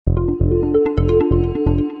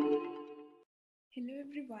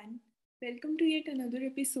everyone. Welcome to yet another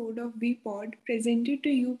episode of VPod presented to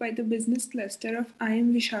you by the business cluster of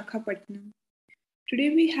IM Vishakhapatnam.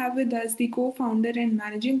 Today we have with us the co-founder and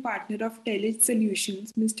managing partner of Telit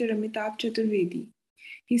Solutions, Mr. Amitabh Chaturvedi.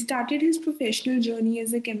 He started his professional journey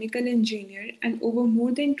as a chemical engineer and over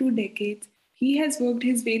more than 2 decades, he has worked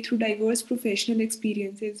his way through diverse professional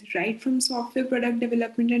experiences, right from software product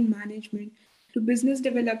development and management to business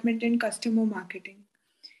development and customer marketing.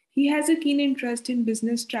 He has a keen interest in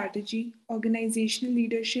business strategy, organizational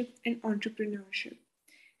leadership, and entrepreneurship.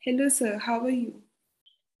 Hello, sir. How are you?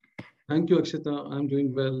 Thank you, Akshita. I'm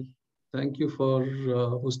doing well. Thank you for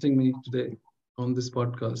hosting me today on this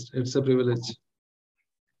podcast. It's a privilege.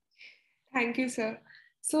 Thank you, sir.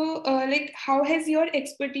 So, how has your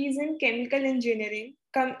expertise in chemical engineering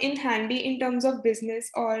come in handy in terms of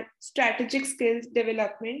business or strategic skills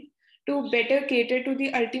development to better cater to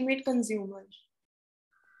the ultimate consumer?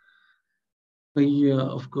 Yeah,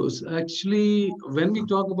 of course. Actually, when we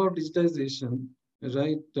talk about digitization,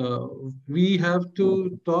 right, we have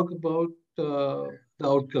to talk about the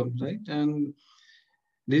outcome, right? And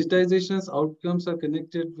digitization's outcomes are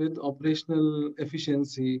connected with operational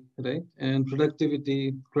efficiency, right, and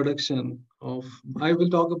productivity, production of. I will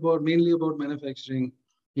talk about mainly about manufacturing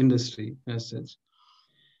industry as such.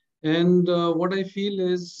 And what I feel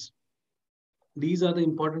is these are the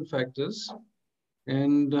important factors.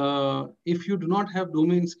 And if you do not have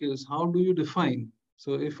domain skills, how do you define?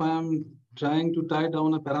 So if I'm trying to tie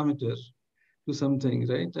down a parameter to something,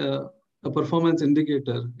 right, a performance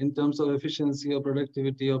indicator in terms of efficiency or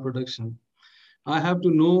productivity or production, I have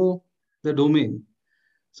to know the domain.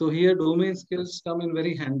 So here domain skills come in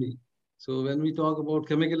very handy. So when we talk about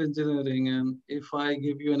chemical engineering, and if I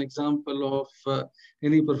give you an example of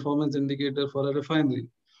any performance indicator for a refinery,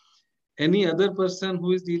 any other person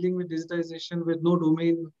who is dealing with digitization with no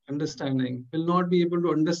domain understanding will not be able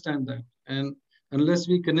to understand that. And unless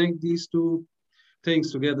we connect these two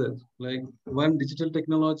things together, like one digital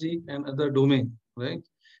technology and other domain, right?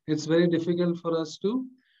 It's very difficult for us to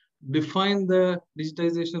define the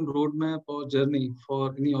digitization roadmap or journey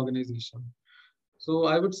for any organization. So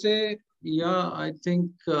I would say, yeah, I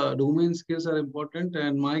think domain skills are important,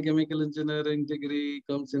 and my chemical engineering degree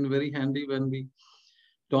comes in very handy when we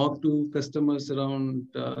talk to customers around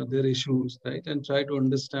their issues, right, and try to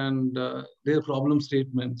understand their problem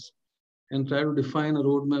statements and try to define a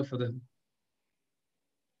roadmap for them.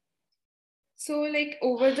 So,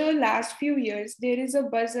 over the last few years, there is a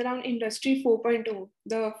buzz around Industry 4.0,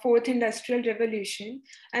 the fourth industrial revolution,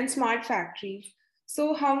 and smart factories.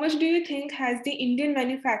 So, how much do you think has the Indian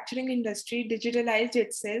manufacturing industry digitalized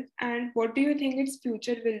itself, and what do you think its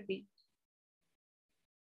future will be?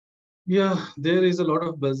 Yeah, there is a lot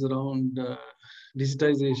of buzz around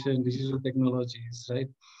digitization, digital technologies, right?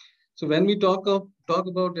 So when we talk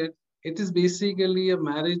about it, it is basically a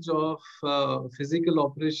marriage of physical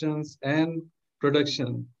operations and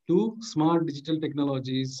production to smart digital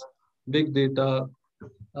technologies, big data,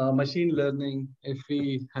 machine learning, if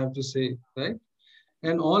we have to say, right?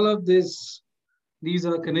 And all of these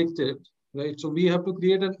are connected, right? So we have to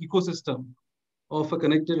create an ecosystem of a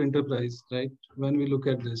connected enterprise, right? When we look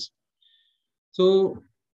at this. So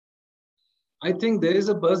I think there is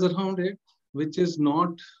a buzz around it, which is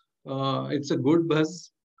not, it's a good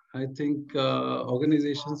buzz. I think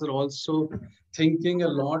organizations are also thinking a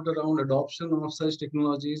lot around adoption of such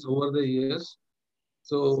technologies over the years.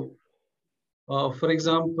 So, for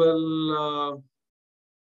example,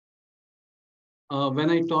 when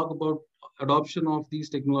I talk about adoption of these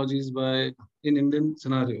technologies by in Indian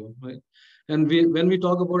scenario, right? And when we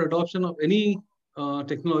talk about adoption of any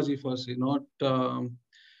technology, firstly, not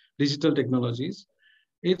digital technologies,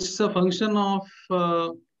 it's a function of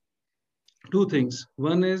two things.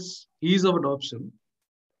 One is ease of adoption,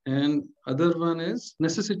 and other one is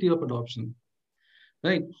necessity of adoption,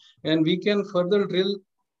 right? And we can further drill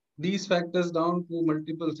these factors down to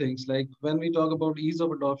multiple things. Like when we talk about ease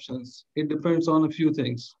of adoptions, it depends on a few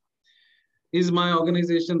things. Is my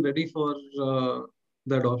organization ready for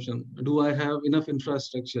the adoption? Do I have enough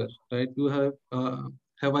infrastructure, right? Do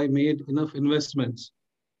have I made enough investments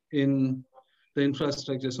in the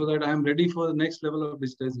infrastructure so that I'm ready for the next level of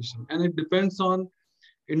digitization? And it depends on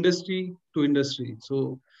industry to industry.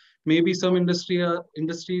 So maybe some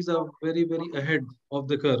industries are very ahead of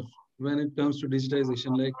the curve when it comes to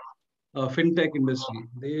digitization, like fintech industry.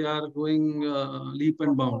 They are going leap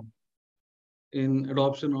and bound in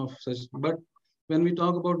adoption of such. But when we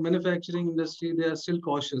talk about manufacturing industry, they are still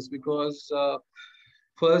cautious because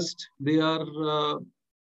first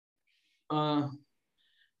uh,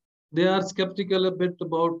 they are skeptical a bit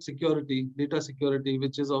about security, data security,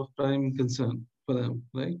 which is of prime concern for them,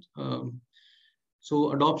 right?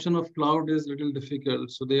 So adoption of cloud is little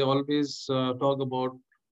difficult. So they always talk about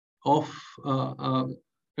off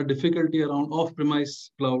a difficulty around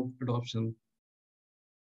off-premise cloud adoption.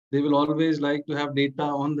 They will always like to have data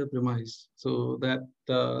on the premise so that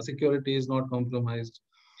security is not compromised.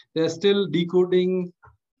 They are still decoding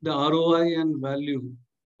the ROI and value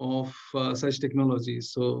of such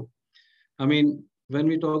technologies. So, I mean, when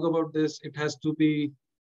we talk about this, it has to be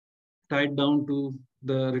tied down to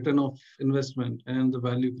the return of investment and the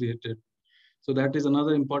value created. So that is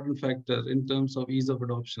another important factor in terms of ease of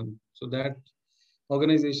adoption. So that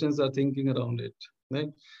organizations are thinking around it. Right.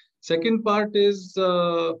 Second part is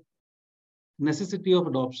necessity of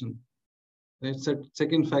adoption. That's a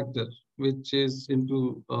second factor which is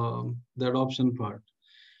into the adoption part.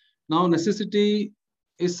 Now, necessity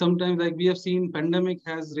is sometimes like we have seen pandemic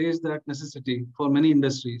has raised that necessity for many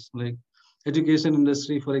industries, like education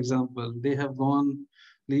industry, for example. They have gone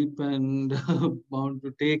leap and bound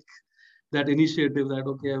to take that initiative that,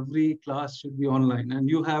 okay, every class should be online. And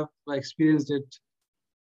you have experienced it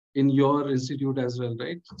in your institute as well,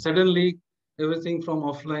 right? Suddenly, everything from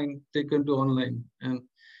offline taken to online. And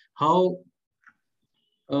how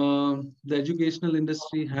the educational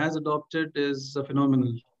industry has adopted is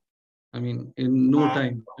phenomenal. I mean, in no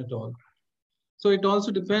time at all. So it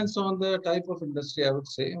also depends on the type of industry, I would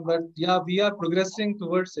say. But yeah, we are progressing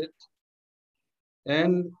towards it.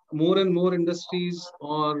 And more industries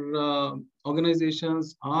or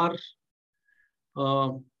organizations are uh,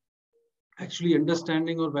 actually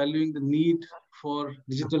understanding or valuing the need for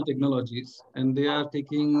digital technologies. And they are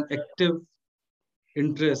taking active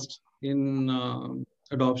interest in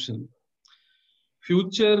adoption.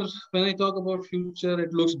 Future, when I talk about future,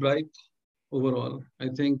 it looks bright overall. I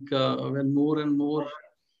think when more and more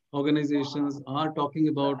organizations are talking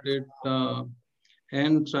about it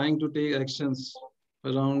and trying to take actions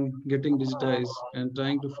around getting digitized and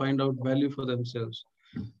trying to find out value for themselves,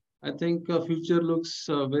 I think future looks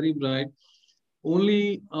very bright.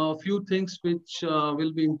 Only a few things which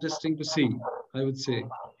will be interesting to see, I would say.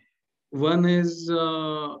 One is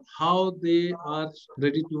how they are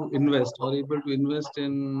ready to invest or able to invest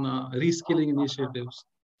in reskilling initiatives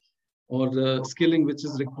or the skilling which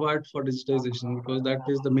is required for digitization, because that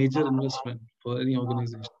is the major investment for any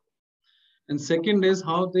organization. And second is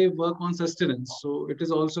how they work on sustenance. So it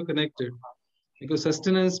is also connected, because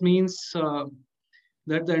sustenance means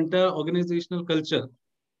that the entire organizational culture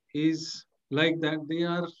is like that. They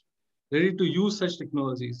are ready to use such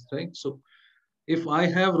technologies, right? So if I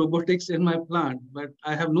have robotics in my plant, but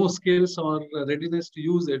I have no skills or readiness to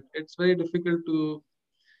use it, it's very difficult to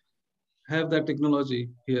have that technology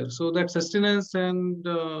here. So that sustenance and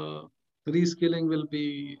reskilling will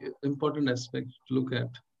be important aspect to look at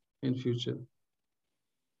in future.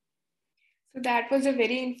 So that was a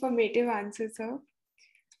very informative answer, sir.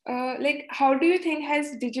 Like, how do you think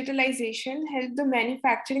has digitalization helped the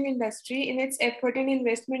manufacturing industry in its effort and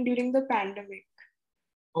investment during the pandemic?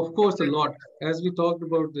 Of course, a lot, as we talked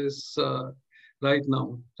about this right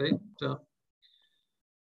now, right?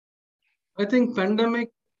 I think pandemic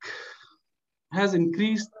has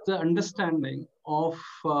increased the understanding of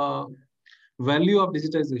value of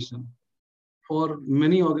digitization for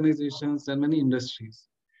many organizations and many industries.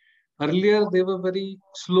 Earlier, they were very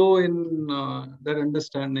slow in their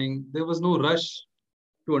understanding. There was no rush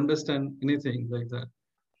to understand anything like that.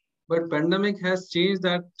 But pandemic has changed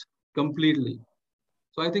that completely.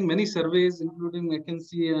 So I think many surveys, including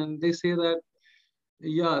McKinsey, and they say that,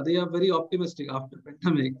 yeah, they are very optimistic after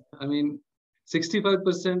pandemic. I mean,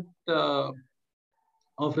 65%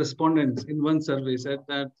 of respondents in one survey said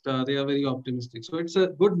that they are very optimistic. So it's a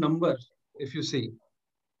good number if you see.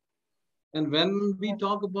 And when we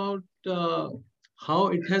talk about how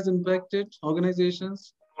it has impacted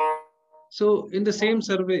organizations, so in the same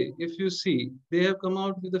survey, if you see, they have come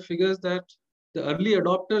out with the figures that the early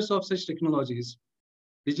adopters of such technologies,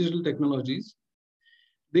 digital technologies,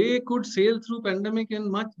 they could sail through pandemic in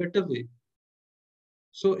much better way.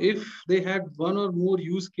 So if they had one or more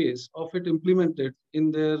use case of it implemented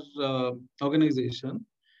in their organization,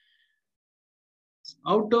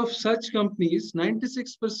 out of such companies,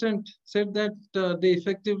 96% said that they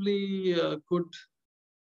effectively could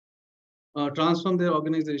transform their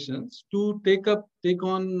organizations to take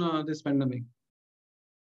on this pandemic.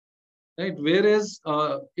 Right. Whereas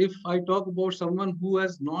if I talk about someone who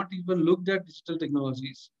has not even looked at digital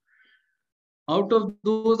technologies, out of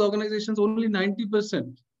those organizations, only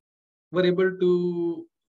 90% were able to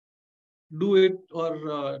do it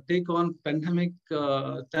or take on pandemic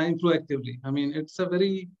time proactively. I mean, it's a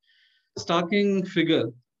very starking figure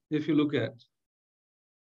if you look at.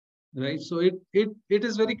 right? So it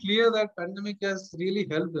is very clear that pandemic has really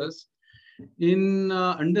helped us in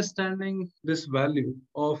understanding this value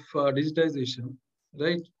of digitization,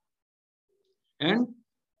 right? And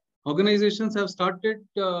organizations have started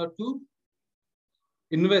to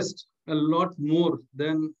invest a lot more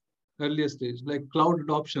than earlier stage. Like cloud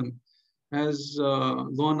adoption has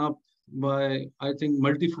gone up by, I think,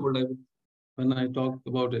 multifold. When I talk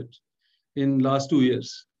about it in last 2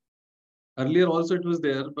 years. Earlier also it was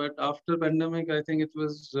there, but after pandemic, I think it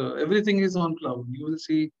was everything is on cloud. You will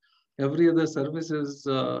see every other service is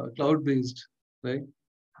cloud based, right?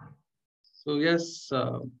 So yes,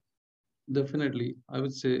 definitely, I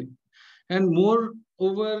would say. And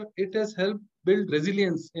moreover, it has helped build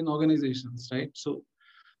resilience in organizations, right? So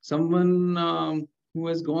someone who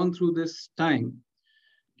has gone through this time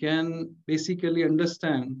can basically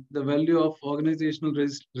understand the value of organizational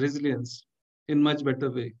resilience in much better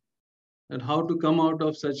way, and how to come out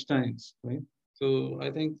of such times, right? So I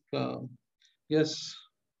think yes,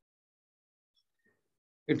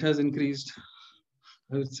 it has increased,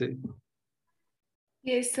 I would say.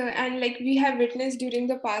 Yes, sir. And like we have witnessed during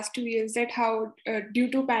the past 2 years that how, due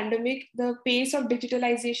to pandemic, the pace of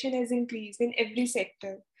digitalization has increased in every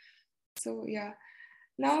sector. So yeah.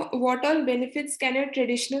 Now, what all benefits can a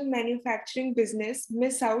traditional manufacturing business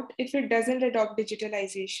miss out if it doesn't adopt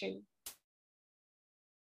digitalization?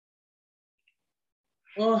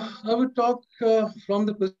 I would talk from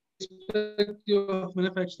the perspective of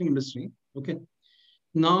manufacturing industry. Okay.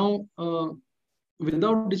 Now,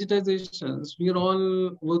 without digitizations, we are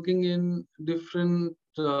all working in different,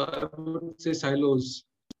 I would say, silos.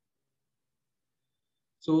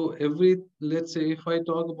 So let's say, if I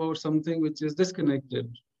talk about something which is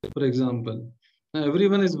disconnected, for example, now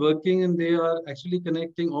everyone is working and they are actually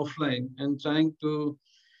connecting offline and trying to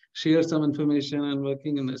share some information and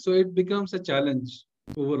working in it. So it becomes a challenge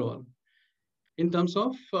overall in terms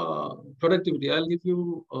of productivity. I'll give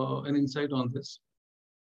you an insight on this.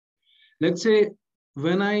 Let's say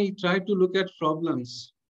when I try to look at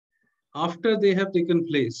problems after they have taken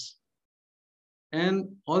place and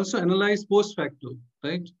also analyze post facto,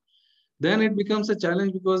 right? Then it becomes a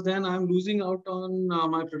challenge because then I'm losing out on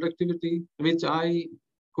my productivity, which I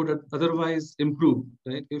could otherwise improve,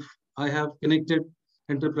 right? If I have connected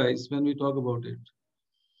enterprise when we talk about it.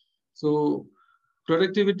 So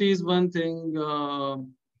productivity is one thing,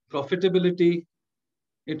 profitability,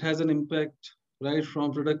 it has an impact, right?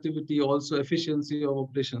 From productivity, also efficiency of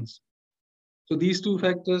operations. So these two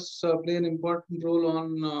factors play an important role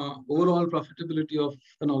on overall profitability of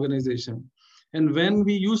an organization. And when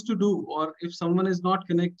we used to do, or if someone is not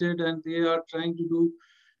connected and they are trying to do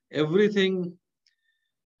everything,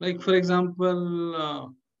 like for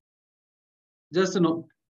example, just a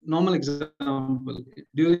normal example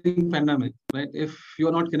during pandemic, right? If you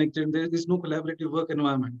are not connected, there is no collaborative work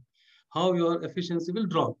environment. How your efficiency will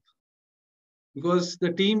drop, because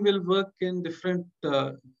the team will work in different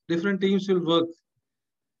teams will work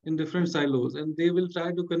in different silos, and they will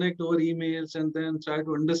try to connect over emails and then try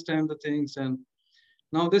to understand the things. And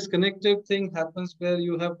now this connected thing happens where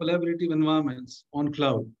you have collaborative environments on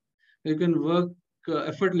cloud. You can work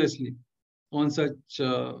effortlessly on such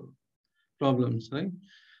problems, right?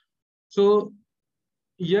 So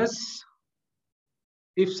yes,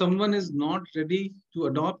 if someone is not ready to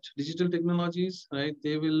adopt digital technologies, right,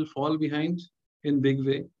 they will fall behind in big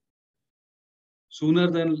way sooner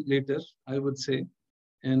than later, I would say.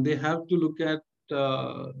 And they have to look at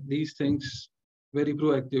these things very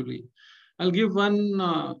proactively. I'll give one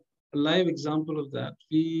live example of that.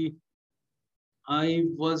 I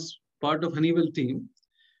was part of Honeywell team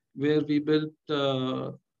where we built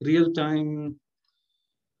real-time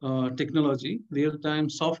technology, real-time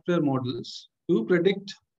software models to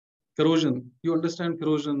predict corrosion. You understand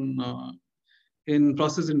corrosion in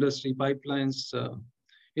process industry, pipelines.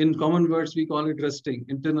 In common words, we call it rusting,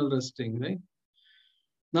 internal rusting, right?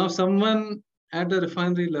 Now, someone at a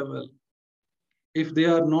refinery level, if they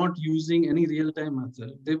are not using any real-time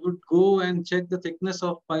method, they would go and check the thickness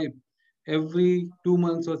of pipe every 2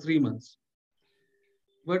 months or 3 months.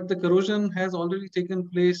 But the corrosion has already taken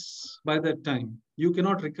place by that time. You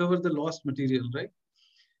cannot recover the lost material, right?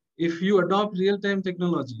 If you adopt real-time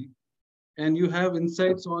technology and you have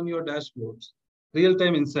insights on your dashboards,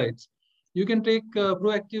 real-time insights, you can take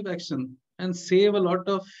proactive action and save a lot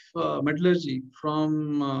of metallurgy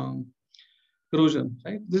from corrosion,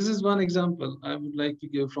 right? This is one example I would like to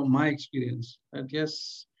give from my experience. And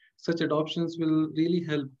yes, such adoptions will really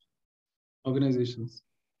help organizations.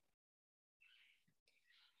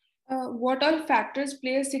 What all factors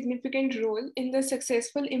play a significant role in the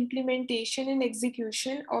successful implementation and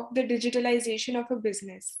execution of the digitalization of a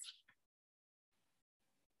business?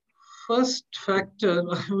 First factor,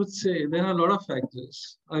 I would say there are a lot of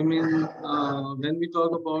factors. I mean, when we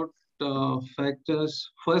talk about factors,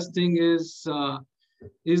 first thing is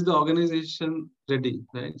the organization ready,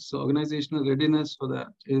 right? So organizational readiness for that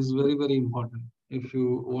is very, very important if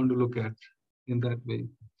you want to look at in that way,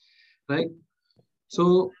 right?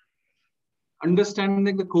 So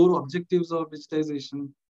understanding the core objectives of digitization,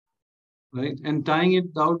 right, and tying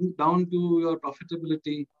it down to your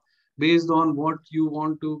profitability based on what you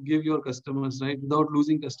want to give your customers, right, without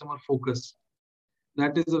losing customer focus.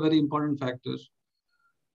 That is a very important factor.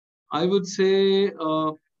 I would say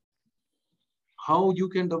how you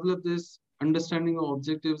can develop this understanding of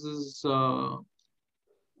objectives is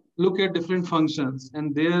look at different functions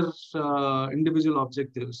and their individual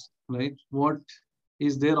objectives, right? What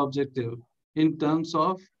is their objective in terms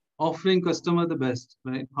of offering customer the best,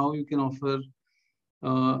 right? How you can offer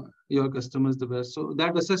your customers the best. So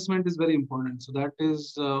that assessment is very important. So that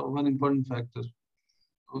is one important factor,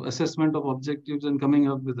 assessment of objectives and coming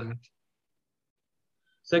up with that.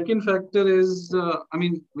 Second factor is,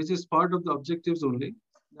 which is part of the objectives only,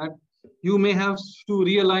 that you may have to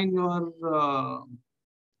realign your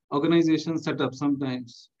organization setup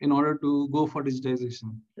sometimes in order to go for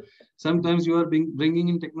digitization. Sometimes you are bringing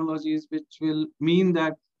in technologies which will mean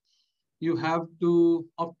that you have to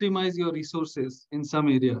optimize your resources in some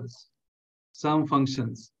areas, some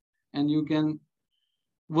functions, and you can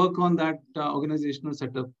work on that organizational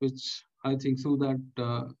setup, which I think through that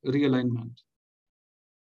realignment.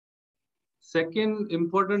 Second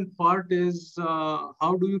important part is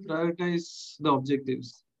how do you prioritize the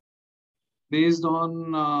objectives based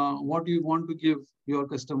on what you want to give your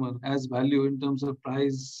customer as value in terms of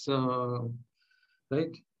price,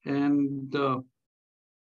 right? And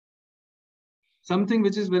something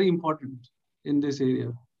which is very important in this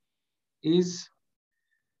area is,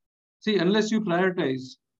 see, unless you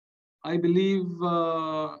prioritize, I believe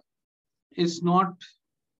it's not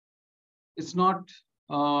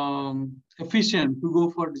efficient to go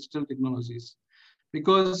for digital technologies,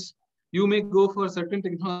 because you may go for certain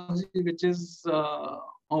technology which is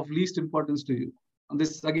of least importance to you. And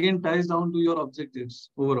this again ties down to your objectives,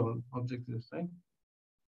 overall objectives, right?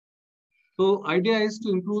 So idea is to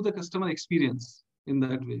improve the customer experience in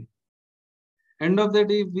that way. End of the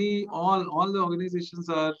day, we all the organizations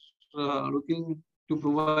are looking to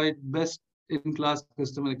provide best in class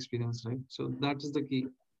customer experience, right? So that is the key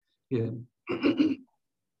here.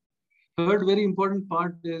 Third very important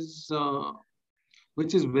part is,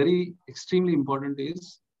 which is very extremely important,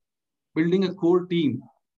 is building a core team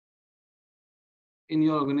in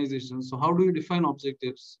your organization. So how do you define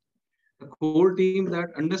objectives? A core team that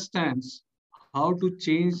understands how to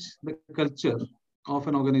change the culture of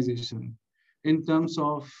an organization in terms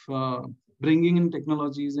of bringing in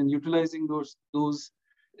technologies and utilizing those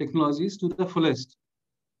technologies to the fullest,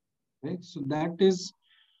 right? So that is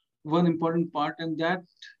one important part, and that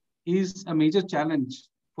is a major challenge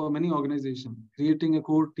for many organizations, creating a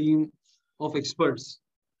core team of experts,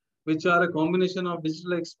 which are a combination of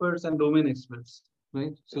digital experts and domain experts,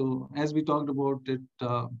 right? So as we talked about it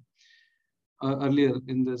earlier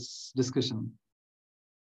in this discussion.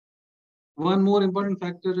 One more important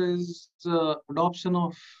factor is adoption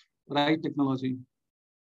of right technology,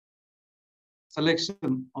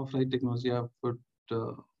 selection of right technology. I would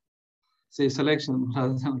say selection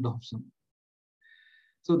rather than adoption.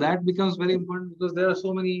 So that becomes very important because there are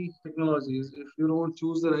so many technologies. If you don't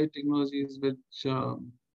choose the right technologies which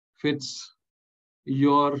fits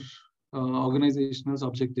your organization's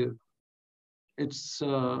objective, it's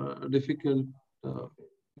difficult to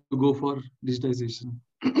go for digitization.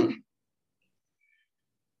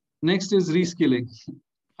 Next is reskilling.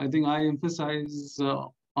 I think I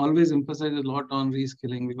always emphasize a lot on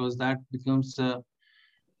reskilling, because that becomes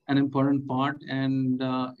an important part, and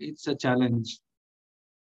it's a challenge,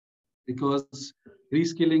 because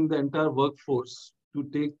reskilling the entire workforce to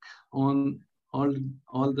take on all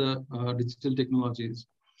the digital technologies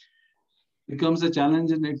becomes a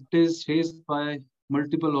challenge, and it is faced by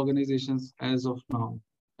multiple organizations as of now.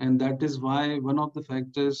 And that is why one of the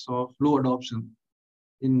factors of low adoption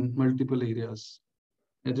in multiple areas,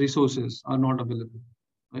 that resources are not available,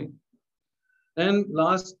 right? And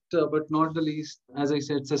last but not the least, as I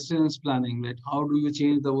said, sustenance planning, right? How do you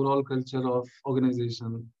change the overall culture of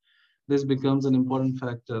organization? This becomes an important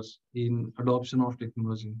factor in adoption of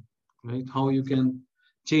technology, right? How you can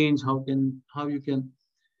change, how you can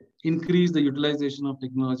increase the utilization of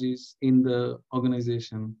technologies in the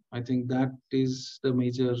organization. I think that is the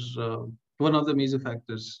major one of the major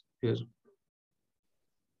factors here.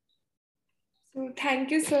 So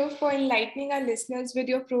thank you, sir, for enlightening our listeners with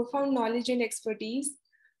your profound knowledge and expertise.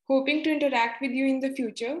 hoping to interact with you in the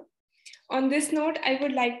future. On this note, I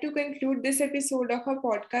would like to conclude this episode of our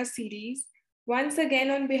podcast series. Once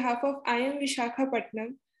again, on behalf of IIM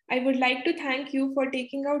Vishakhapatnam, I would like to thank you for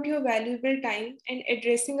taking out your valuable time and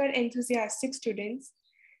addressing our enthusiastic students.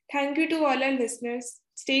 Thank you to all our listeners.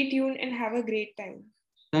 Stay tuned and have a great time.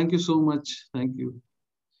 Thank you so much. Thank you.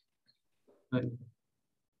 Bye.